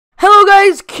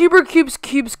guys,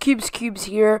 cubes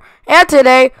here, and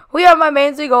today we have my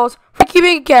main three goals for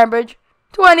Cubing in Cambridge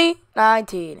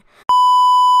 2019.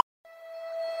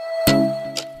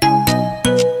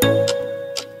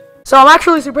 So I'm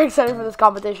actually super excited for this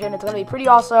competition. It's gonna be pretty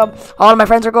awesome. All of my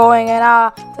friends are going,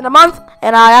 and it's in a month,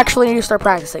 and I actually need to start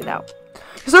practicing now.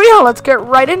 So yeah, let's get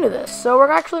right into this. So we're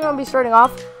actually gonna be starting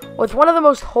off with one of the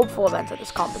most hopeful events of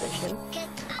this competition.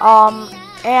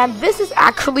 And this is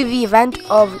actually the event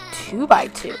of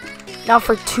 2x2. Now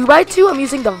for 2x2, I'm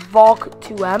using the Valk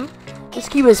 2M. This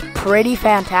cube is pretty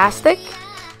fantastic.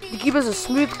 The cube has a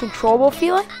smooth, controllable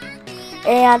feeling.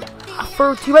 And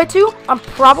for 2x2, I'm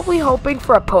probably hoping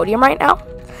for a podium right now.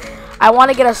 I want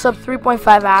to get a sub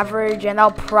 3.5 average, and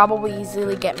that'll probably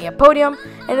easily get me a podium.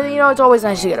 And you know, it's always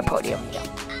nice to get a podium. Yeah,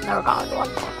 never gone one.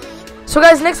 So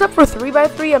guys, next up for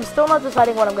 3x3, I'm still not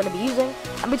deciding what I'm going to be using.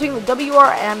 I'm between the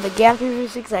WR and the GAN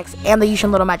 336X and the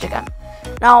Yushin Little Magic M.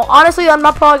 Now, honestly, I'm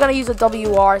not probably going to use the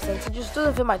WR since it just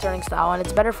doesn't fit my turning style, and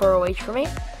it's better for OH for me.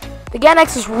 The GAN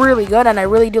X is really good, and I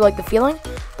really do like the feeling,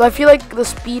 but I feel like the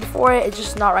speed for it is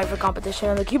just not right for competition,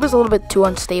 and the cube is a little bit too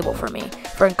unstable for me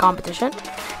for in competition.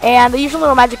 And the Yushin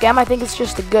Little Magic M, I think it's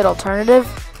just a good alternative.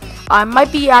 I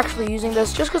might be actually using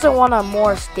this just because I want a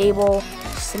more stable,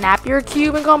 snappier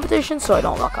cube in competition so I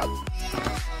don't lock up.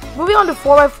 Moving on to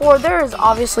 4x4, there is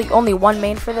obviously only one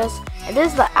main for this, and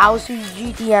this is the Aosu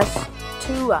GTS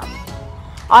 2M.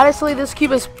 Honestly, this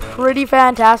cube is pretty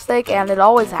fantastic, and it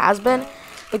always has been.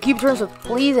 The cube turns with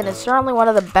fleas, and it's certainly one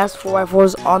of the best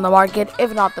 4x4s on the market,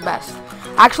 if not the best.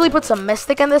 I actually put some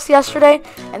Mystic in this yesterday,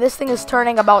 and this thing is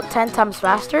turning about 10 times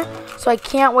faster, so I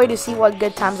can't wait to see what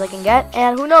good times I can get,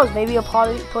 and who knows, maybe a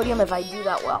podium if I do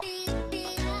that well.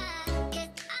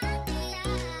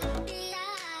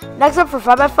 Next up for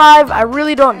 5x5, I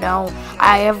really don't know.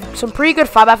 I have some pretty good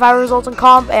 5x5 results in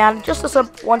comp, and just a sub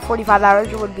 145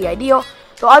 average would be ideal.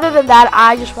 So other than that,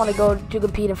 I just want to go to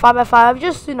compete in 5x5,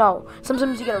 just to know,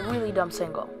 sometimes you get a really dumb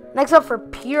single. Next up for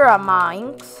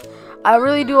Pyraminx, I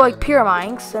really do like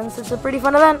Pyraminx since it's a pretty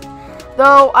fun event,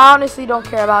 though I honestly don't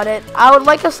care about it. I would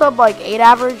like a sub like 8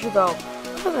 average, though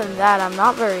other than that, I'm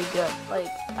not very good. Like,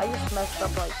 I just messed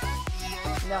up like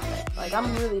nothing. Like,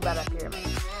 I'm really bad at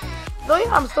Pyraminx. Though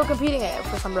yeah, I'm still competing it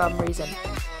for some dumb reason.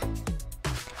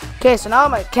 Okay, so now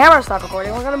my camera stopped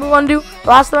recording. We're gonna move on to the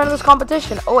last event of this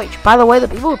competition, OH. By the way, the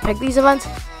people who pick these events,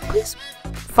 please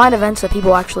find events that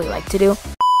people actually like to do.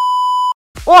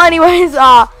 Well, anyways,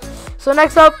 so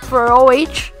next up for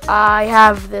OH, I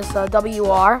have this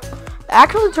WR. I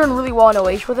actually turned really well in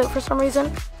OH with it for some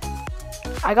reason.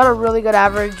 I got a really good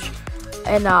average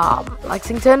in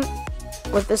Lexington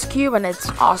with this cube, and it's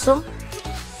awesome.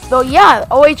 So yeah,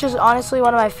 OH is honestly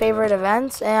one of my favorite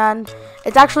events, and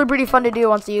it's actually pretty fun to do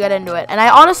once you get into it. And I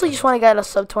honestly just want to get a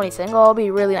sub 20 single. It'll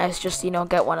be really nice just to, you know,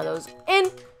 get one of those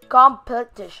in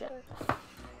competition.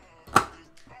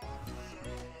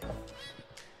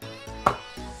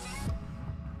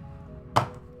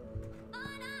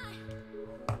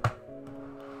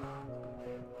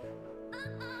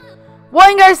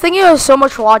 Well, guys, thank you guys so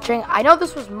much for watching. I know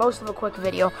this was most of a quick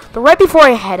video, but right before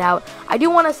I head out, I do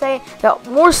want to say that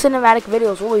more cinematic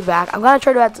videos will be back. I'm going to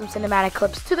try to add some cinematic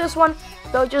clips to this one,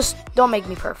 though just don't make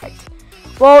me perfect.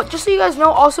 Well, just so you guys know,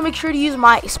 also make sure to use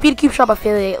my SpeedCube Shop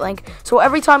affiliate link. So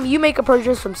every time you make a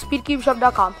purchase from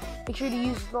speedcubeshop.com, make sure to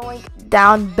use the link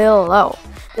down below.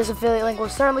 This affiliate link will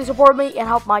certainly support me and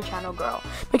help my channel grow.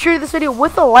 Make sure to this video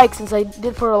with a like since I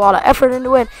did put a lot of effort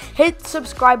into it. Hit the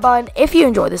subscribe button if you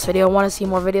enjoyed this video and want to see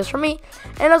more videos from me.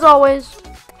 And as always,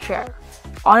 share.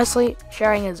 Honestly,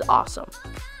 sharing is awesome.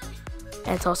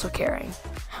 And it's also caring.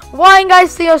 Well,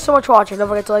 guys, thank you guys so much for watching. Don't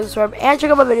forget to like, subscribe, and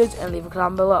check out my videos and leave a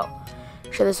comment below.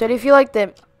 Share this video if you liked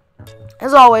it.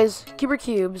 As always,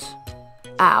 CuberCubes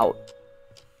out.